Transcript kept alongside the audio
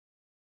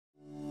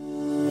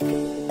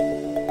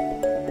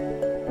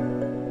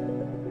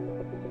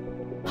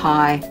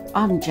Hi,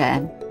 I'm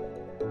Jan,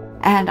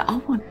 and I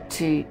want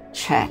to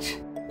chat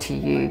to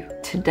you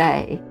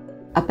today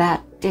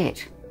about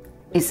debt.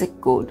 Is it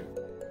good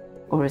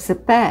or is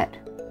it bad?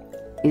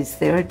 Is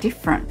there a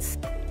difference?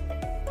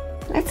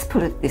 Let's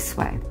put it this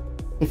way.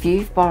 If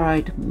you've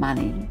borrowed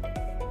money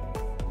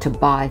to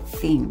buy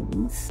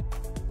things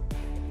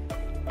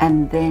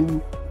and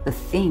then the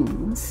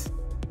things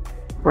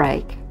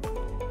break,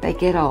 they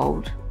get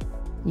old,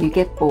 you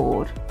get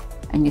bored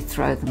and you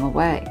throw them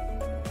away.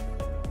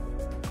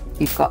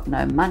 You've got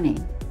no money,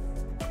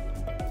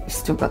 you've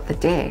still got the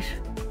debt,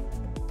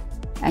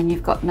 and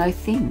you've got no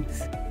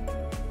things.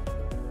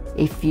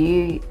 If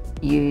you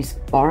use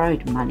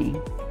borrowed money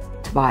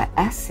to buy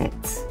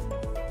assets,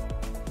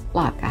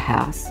 like a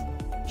house,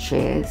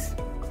 shares,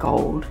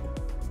 gold,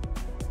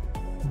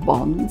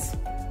 bonds,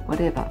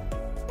 whatever,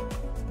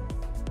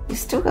 you've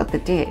still got the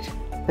debt,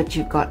 but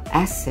you've got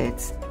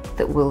assets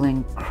that will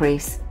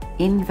increase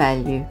in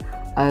value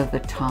over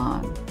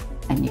time,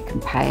 and you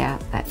can pay out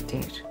that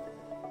debt.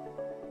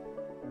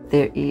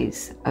 There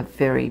is a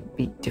very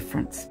big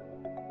difference.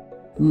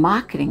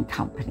 Marketing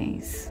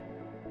companies,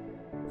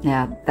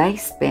 now they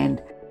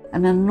spend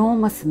an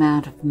enormous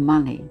amount of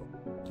money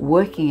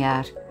working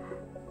out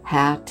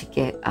how to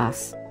get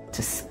us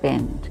to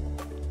spend.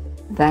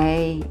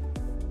 They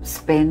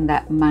spend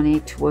that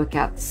money to work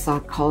out the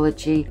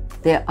psychology.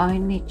 Their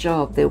only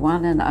job, their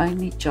one and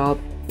only job,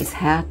 is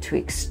how to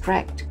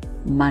extract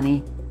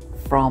money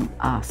from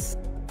us.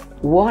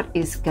 What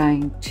is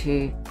going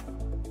to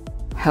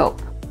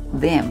help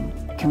them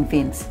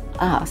convince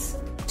us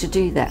to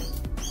do that?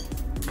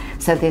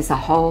 So there's a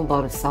whole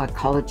lot of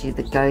psychology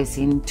that goes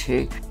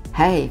into,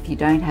 hey, if you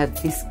don't have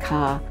this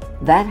car,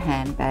 that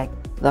handbag,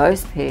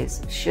 those pairs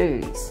of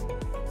shoes,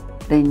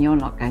 then you're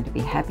not going to be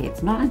happy.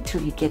 It's not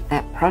until you get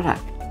that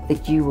product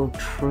that you will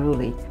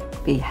truly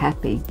be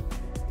happy.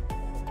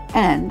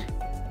 And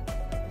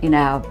in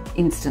our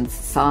instant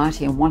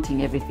society and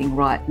wanting everything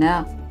right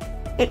now,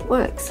 it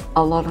works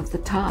a lot of the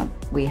time.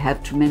 We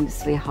have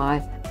tremendously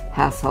high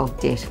household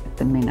debt at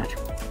the minute.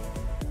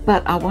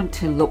 But I want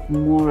to look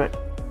more at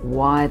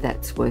why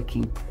that's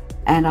working.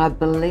 And I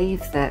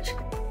believe that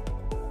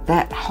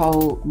that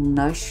whole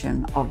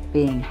notion of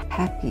being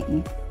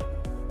happy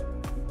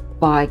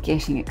by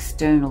getting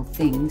external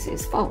things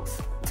is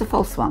false. It's a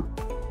false one.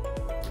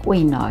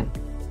 We know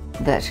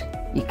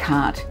that you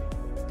can't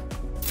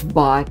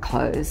buy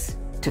clothes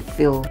to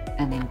fill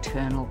an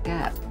internal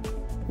gap.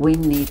 We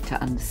need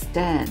to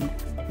understand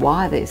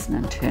why there's an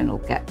internal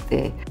gap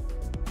there.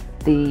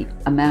 The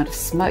amount of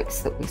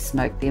smokes that we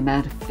smoke, the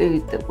amount of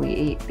food that we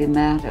eat, the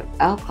amount of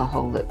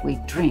alcohol that we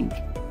drink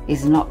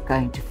is not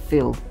going to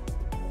fill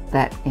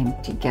that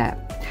empty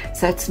gap.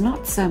 So it's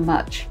not so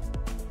much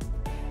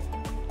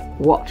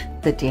what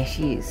the debt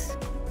is.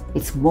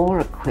 It's more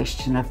a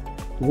question of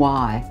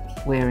why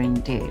we're in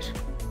debt.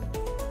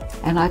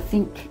 And I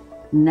think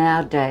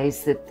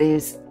nowadays that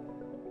there's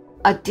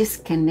a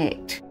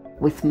disconnect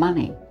with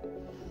money,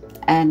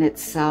 and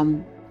it's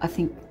I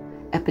think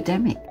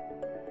epidemic.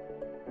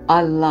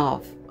 I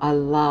love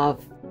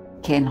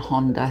Ken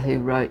Honda, who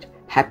wrote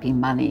Happy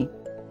Money,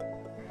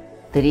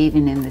 that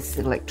even in this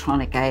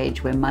electronic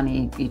age where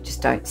money, you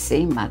just don't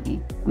see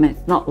money. I mean,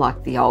 it's not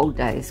like the old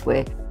days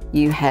where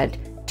you had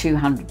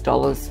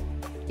 $200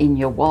 in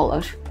your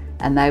wallet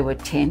and they were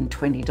 $10,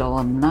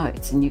 $20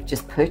 notes and you've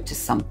just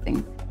purchased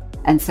something.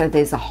 And so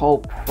there's a whole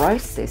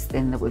process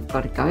then that we've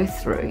got to go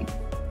through.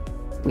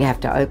 We have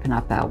to open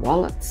up our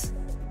wallets.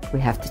 We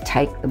have to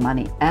take the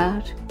money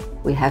out.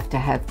 We have to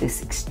have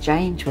this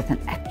exchange with an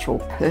actual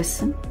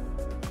person,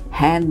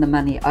 hand the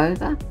money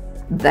over.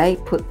 They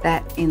put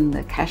that in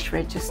the cash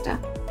register.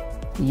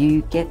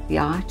 You get the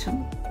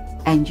item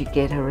and you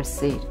get a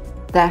receipt.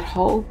 That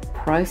whole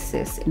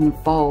process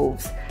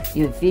involves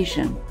your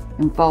vision,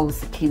 involves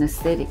the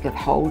kinesthetic of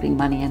holding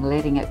money and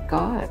letting it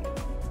go.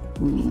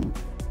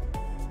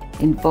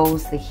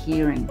 Involves the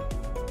hearing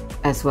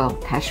as well,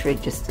 cash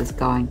registers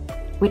going.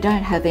 We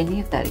don't have any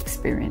of that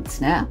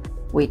experience now.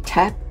 We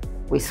tap,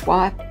 we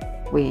swipe,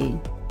 we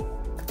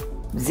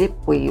zip,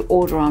 we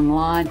order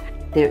online.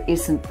 There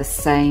isn't the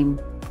same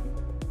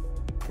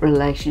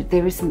relation,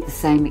 there isn't the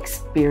same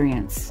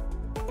experience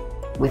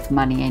with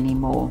money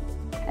anymore.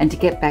 And to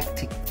get back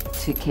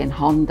to Ken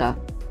Honda,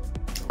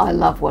 I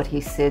love what he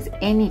says.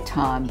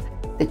 Anytime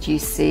that you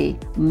see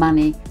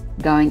money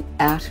going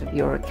out of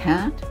your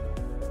account,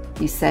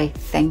 you say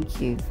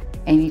thank you.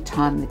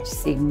 Anytime that you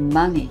see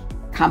money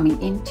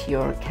coming into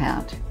your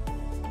account,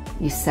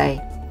 you say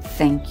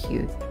thank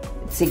you.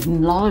 It's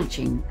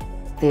acknowledging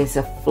there's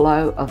a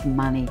flow of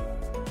money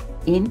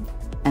in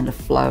and a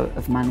flow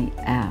of money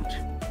out.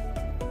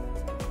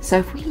 So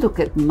if we look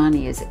at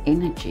money as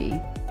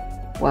energy,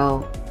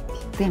 well,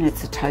 then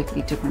it's a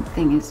totally different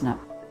thing, isn't it?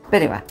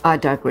 But anyway, I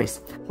digress.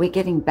 We're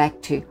getting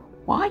back to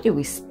why do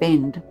we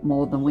spend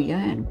more than we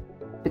earn?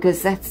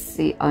 Because that's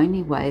the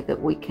only way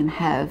that we can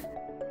have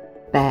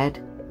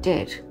bad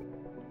debt.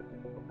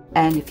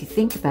 And if you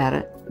think about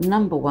it,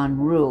 number one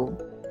rule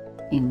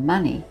in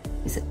money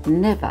is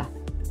never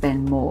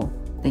spend more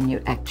than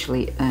you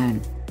actually earn.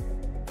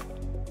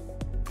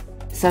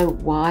 So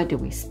why do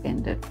we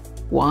spend it?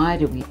 Why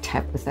do we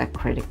tap with our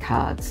credit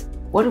cards?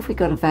 What have we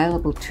got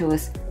available to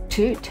us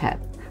to tap?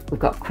 We've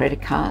got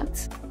credit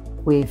cards,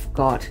 we've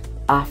got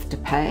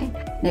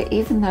Afterpay. Now,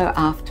 even though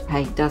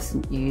Afterpay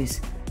doesn't use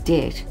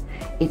debt,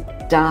 it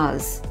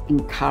does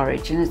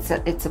encourage, and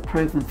it's a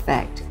proven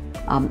fact.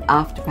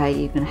 Afterpay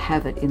even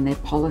have it in their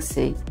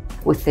policy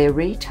with their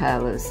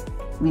retailers.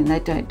 I mean, they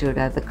don't do it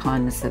out of the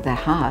kindness of their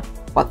heart.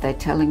 What they're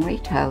telling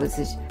retailers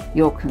is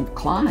your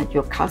client,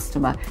 your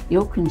customer,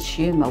 your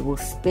consumer will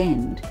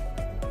spend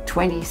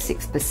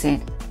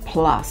 26%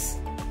 plus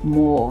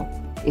more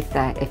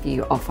if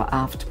you offer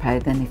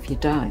Afterpay than if you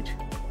don't.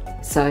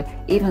 So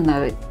even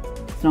though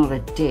it's not a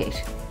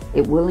debt,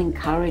 it will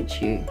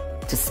encourage you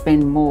to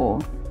spend more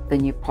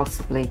than you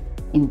possibly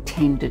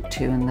intended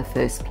to in the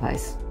first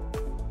place.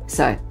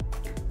 So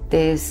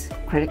there's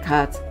credit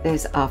cards,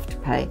 there's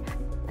Afterpay,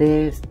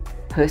 there's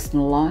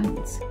personal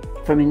loans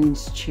from an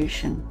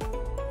institution,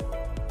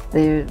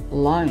 there are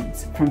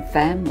loans from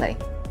family,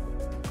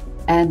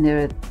 and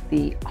there are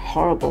the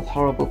horrible,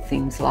 horrible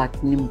things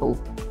like Nimble.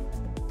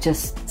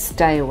 Just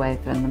stay away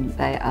from them.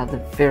 They are the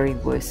very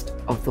worst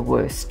of the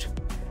worst.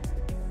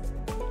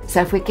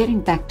 So if we're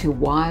getting back to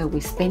why are we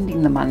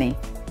spending the money,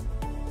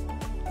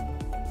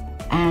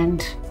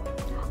 and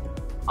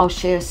I'll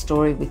share a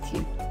story with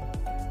you.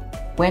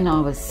 When I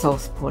was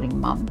self-supporting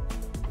mum,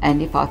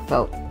 and if I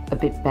felt a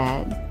bit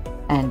bad,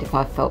 and if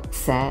I felt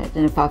sad,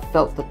 and if I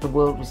felt that the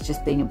world was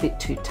just being a bit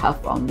too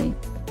tough on me,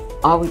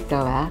 I would go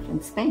out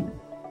and spend.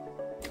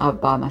 I would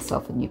buy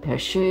myself a new pair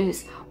of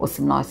shoes or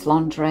some nice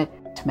lingerie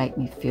to make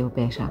me feel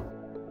better.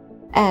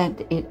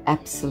 And it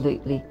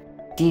absolutely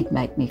did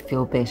make me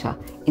feel better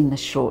in the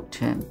short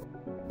term.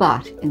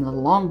 But in the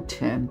long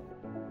term,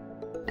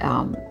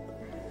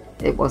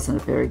 it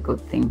wasn't a very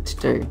good thing to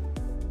do.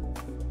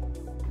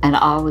 And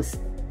I was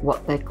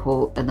what they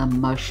call an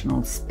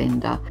emotional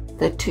spender.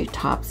 There are two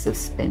types of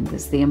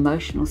spenders, the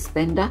emotional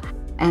spender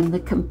and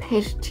the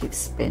competitive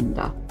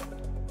spender.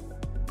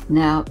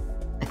 Now,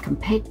 a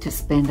competitive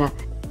spender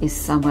is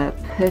somewhere,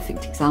 a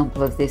perfect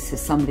example of this is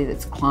somebody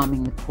that's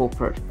climbing the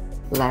corporate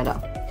ladder.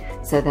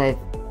 So they've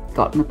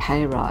gotten a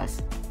pay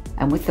rise,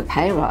 and with the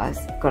pay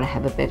rise, they've got to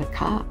have a better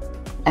car.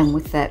 And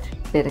with that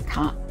better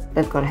car,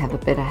 they've got to have a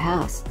better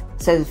house.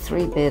 So the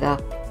 3-bedder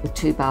with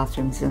 2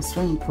 bathrooms and a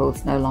swimming pool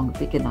is no longer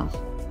big enough,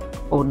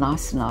 or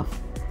nice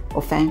enough,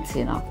 or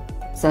fancy enough.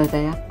 So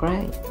they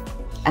upgrade,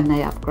 and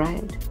they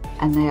upgrade,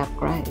 and they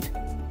upgrade.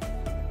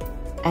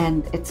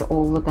 And it's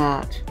all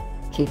about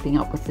keeping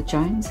up with the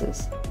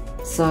Joneses.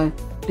 So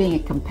being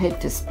a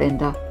competitive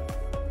spender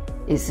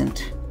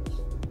isn't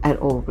at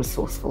all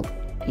resourceful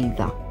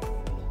either.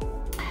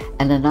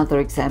 And another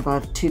example, I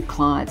have 2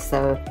 clients,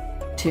 they were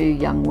 2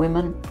 young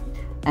women,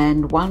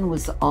 and one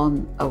was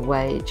on a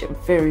wage, a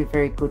very,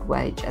 very good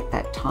wage at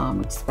that time,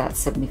 which is about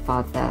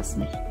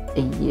 $75,000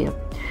 a year.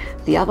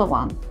 The other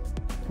one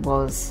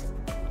was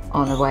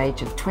on a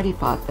wage of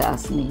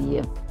 $25,000 a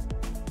year.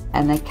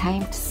 And they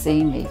came to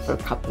see me for a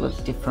couple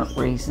of different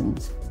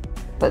reasons.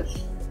 But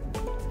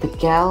there was a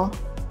gal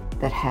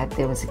that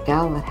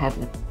had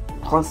a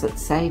deposit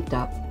saved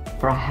up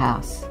for a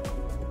house.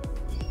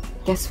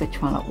 Guess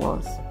which one it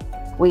was?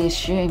 We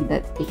assume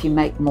that if you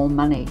make more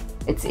money,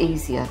 it's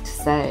easier to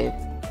save,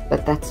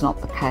 but that's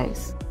not the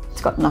case.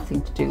 It's got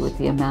nothing to do with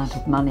the amount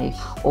of money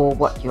or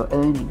what you're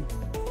earning.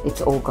 It's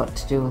all got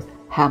to do with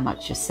how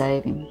much you're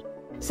saving.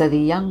 So the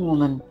young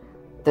woman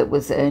that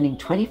was earning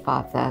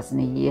 $25,000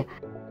 a year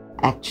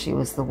actually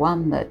was the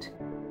one that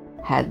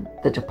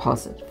had the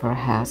deposit for a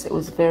house. It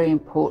was very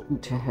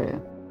important to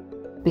her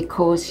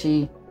because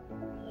she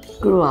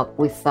grew up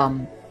with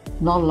not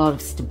a lot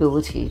of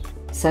stability.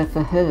 So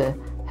for her,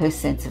 her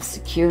sense of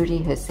security,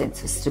 her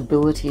sense of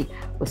stability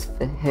was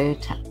for her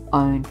to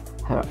own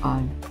her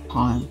own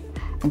home,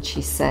 and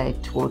she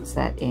saved towards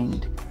that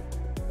end.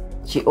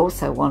 She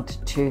also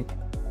wanted to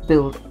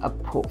build a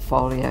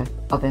portfolio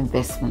of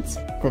investments,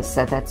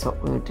 so that's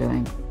what we were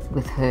doing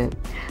with her.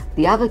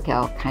 The other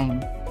gal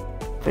came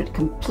for a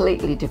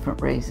completely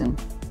different reason.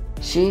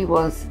 She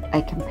was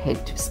a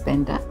competitive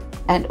spender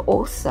and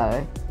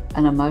also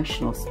an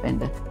emotional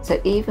spender.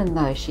 So even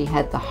though she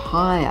had the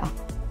higher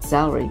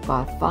salary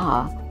by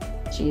far,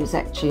 she was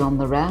actually on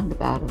the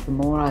roundabout of the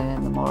more I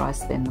earn, the more I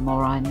spend, the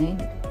more I need.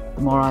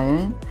 The more I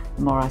earn,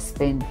 the more I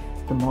spend,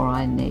 the more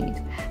I need.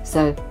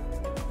 So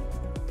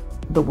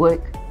the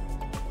work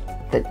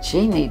that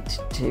she needed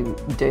to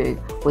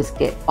do was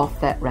get off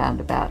that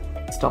roundabout,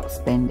 stop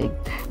spending.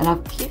 And I'll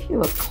give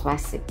you a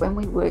classic. When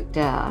we worked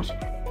out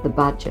the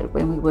budget,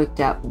 when we worked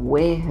out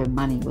where her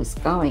money was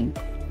going,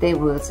 there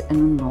was an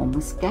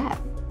enormous gap.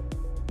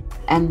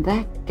 And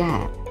that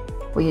gap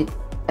we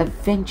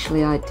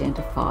eventually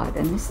identified,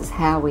 and this is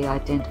how we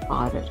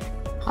identified it.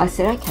 I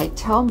said, okay,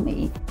 tell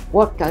me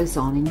what goes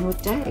on in your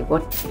day.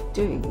 What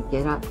do? You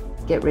get up,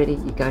 get ready,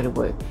 you go to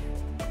work.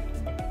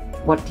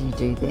 What do you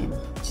do then?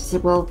 She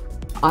said, well,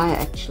 I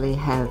actually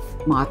have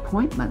my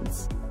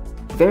appointments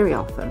very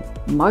often,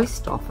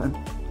 most often,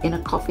 in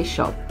a coffee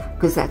shop,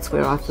 because that's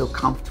where I feel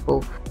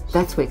comfortable.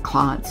 That's where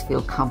clients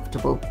feel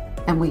comfortable.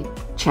 and we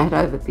chat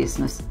over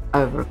business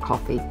over a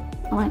coffee.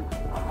 I went,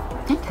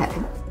 okay,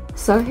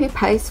 so who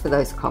pays for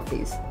those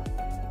coffees?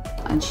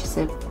 And she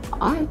said,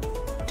 I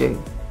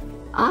do.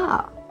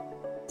 Ah,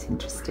 it's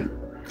interesting.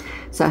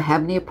 So how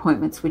many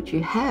appointments would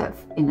you have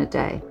in a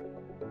day?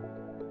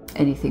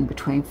 Anything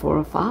between 4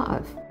 or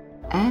 5.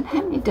 And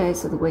how many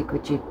days of the week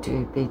would you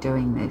be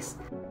doing this?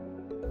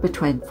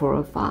 Between 4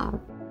 or 5.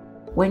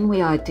 When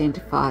we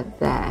identified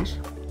that,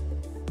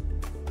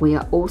 we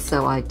are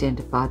also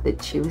identified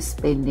that she was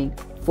spending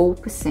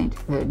 4%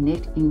 of her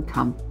net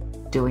income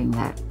doing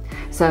that.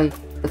 So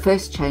the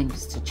first change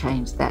is to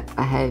change that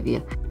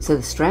behaviour. So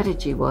the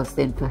strategy was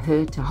then for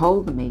her to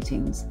hold the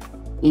meetings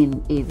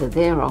in either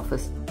their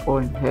office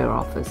or in her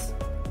office.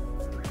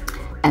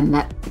 And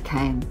that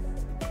became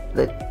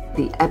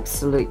the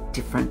absolute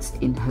difference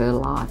in her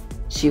life.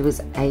 She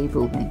was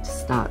able then to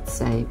start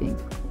saving,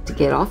 to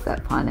get off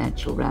that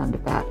financial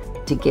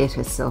roundabout, to get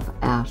herself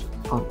out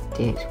of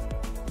debt.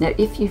 Now,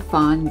 if you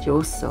find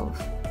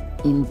yourself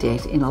in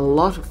debt, in a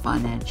lot of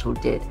financial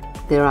debt,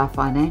 there are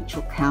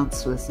financial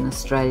counsellors in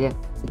Australia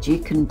that you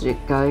can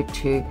go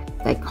to.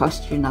 They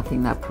cost you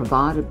nothing. They're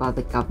provided by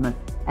the government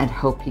and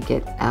help you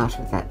get out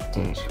of that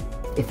debt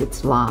if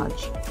it's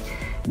large.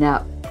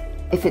 Now,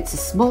 if it's a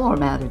smaller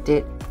amount of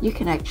debt, you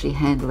can actually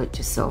handle it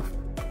yourself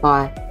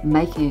by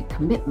making a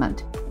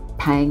commitment,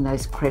 paying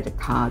those credit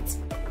cards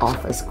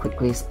off as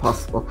quickly as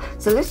possible.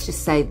 So let's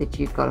just say that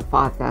you've got a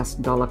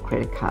 $5,000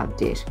 credit card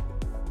debt.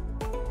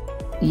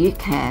 You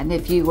can,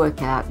 if you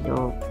work out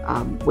your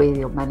where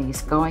your money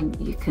is going,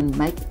 you can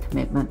make a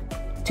commitment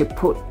to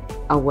put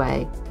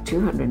away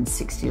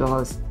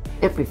 $260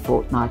 every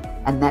fortnight,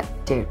 and that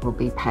debt will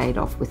be paid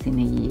off within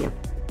a year.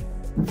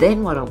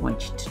 Then what I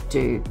want you to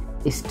do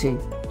is to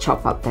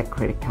chop up that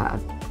credit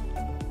card.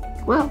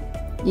 Well,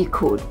 you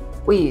could.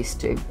 We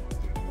used to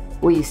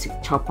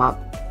chop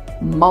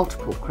up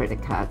multiple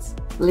credit cards,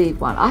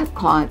 leave one. I have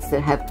clients that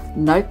have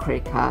no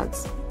credit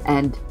cards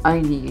and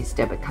only use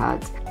debit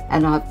cards.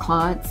 And I have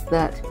clients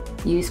that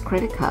use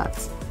credit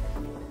cards.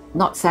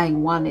 Not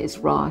saying one is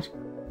right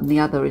and the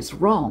other is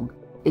wrong.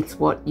 It's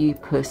what you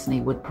personally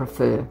would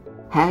prefer,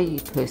 how you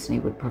personally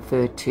would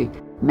prefer to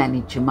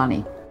manage your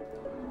money.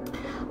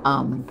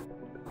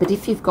 But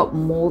if you've got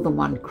more than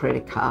one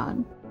credit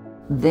card,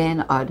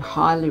 then I'd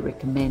highly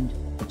recommend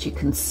that you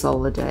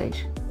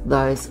consolidate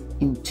those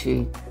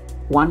into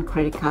one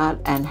credit card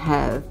and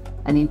have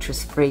an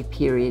interest-free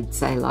period,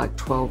 say like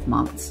 12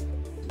 months,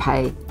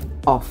 pay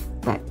off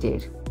that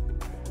debt.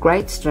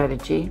 Great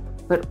strategy,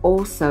 but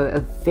also a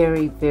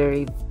very,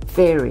 very,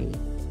 very,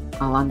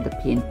 I'll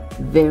underpin,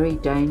 very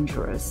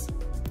dangerous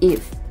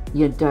if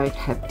you don't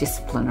have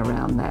discipline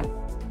around that.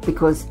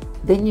 Because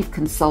then you've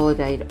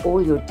consolidated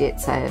all your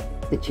debt, say,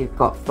 that you've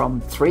got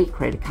from 3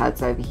 credit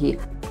cards over here,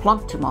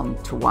 plonked them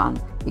onto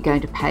one. You're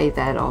going to pay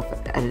that off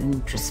at an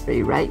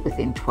interest-free rate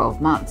within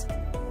 12 months.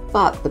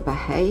 But the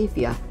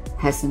behaviour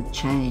hasn't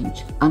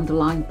changed.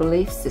 Underlying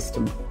belief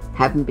system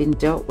haven't been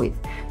dealt with.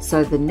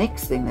 So the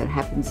next thing that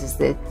happens is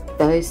that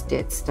those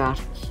debts start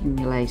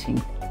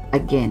accumulating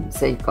again.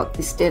 So you've got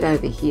this debt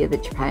over here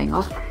that you're paying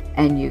off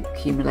and you're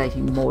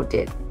accumulating more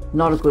debt.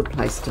 Not a good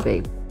place to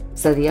be.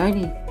 So the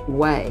only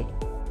way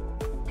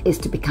is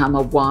to become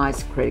a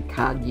wise credit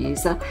card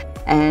user.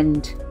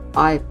 And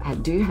I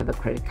do have a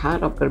credit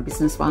card. I've got a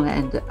business one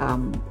and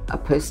a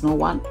personal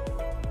one.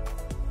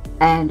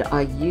 And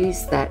I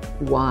use that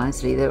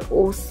wisely. There are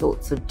all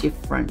sorts of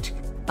different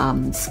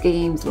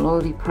schemes,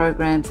 loyalty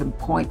programs and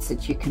points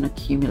that you can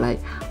accumulate.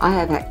 I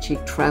have actually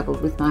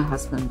travelled with my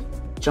husband,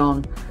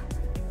 John,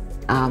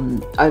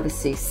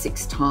 overseas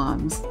 6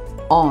 times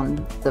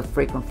on the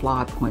frequent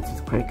flyer points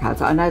with credit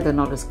cards. I know they're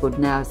not as good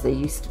now as they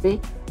used to be,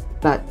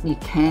 but you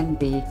can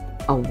be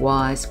a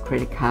wise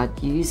credit card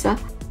user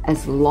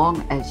as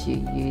long as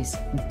you use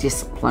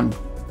discipline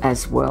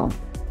as well.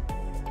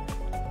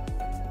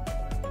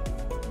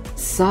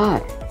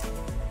 So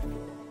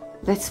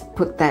let's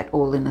put that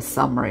all in a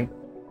summary.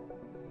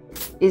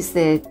 Is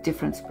there a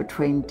difference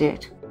between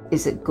debt?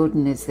 Is it good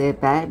and is there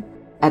bad?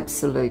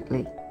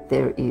 Absolutely,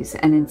 there is.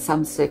 And in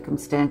some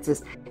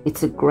circumstances,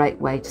 it's a great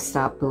way to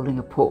start building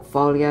a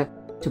portfolio,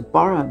 to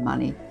borrow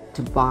money,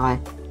 to buy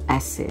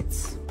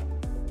assets.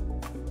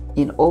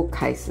 In all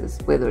cases,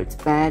 whether it's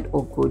bad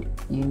or good,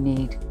 you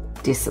need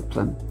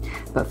discipline.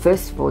 But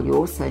first of all, you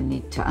also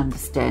need to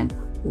understand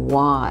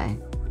why,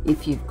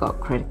 if you've got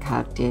credit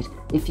card debt,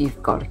 if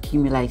you've got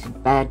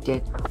accumulated bad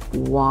debt,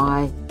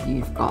 why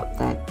you've got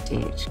that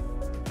debt.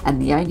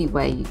 And the only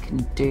way you can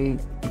do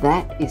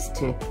that is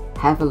to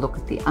have a look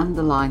at the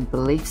underlying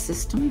belief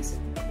systems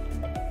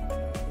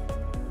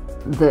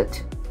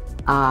that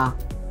are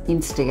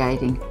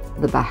instigating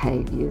the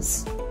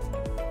behaviours.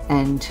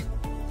 And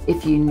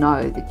if you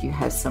know that you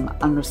have some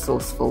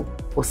unresourceful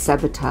or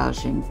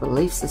sabotaging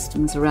belief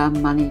systems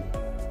around money,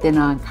 then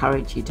I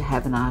encourage you to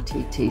have an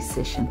RTT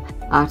session.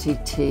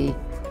 RTT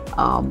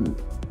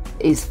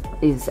is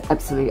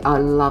absolutely, I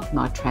love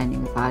my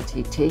training with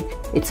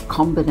RTT. It's a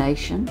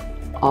combination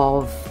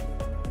of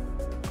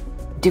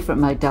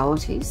different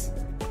modalities,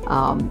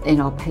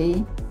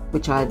 NLP,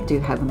 which I do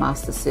have a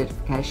master's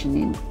certification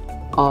in,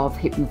 of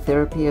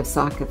hypnotherapy, of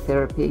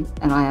psychotherapy,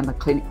 and I am a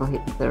clinical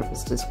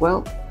hypnotherapist as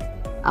well,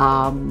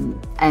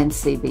 and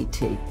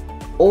CBT.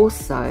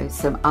 Also,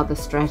 some other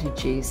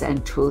strategies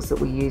and tools that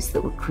we use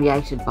that were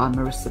created by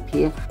Marissa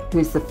Peer,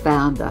 who's the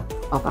founder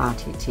of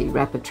RTT,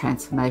 Rapid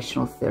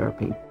Transformational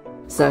Therapy.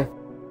 So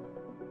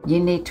you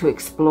need to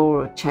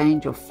explore or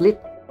change or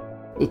flip.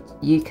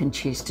 You can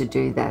choose to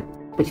do that.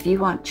 But if you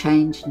want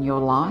change in your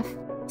life,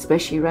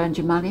 especially around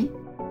your money,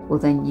 well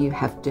then you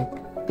have to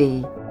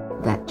be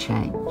that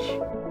change.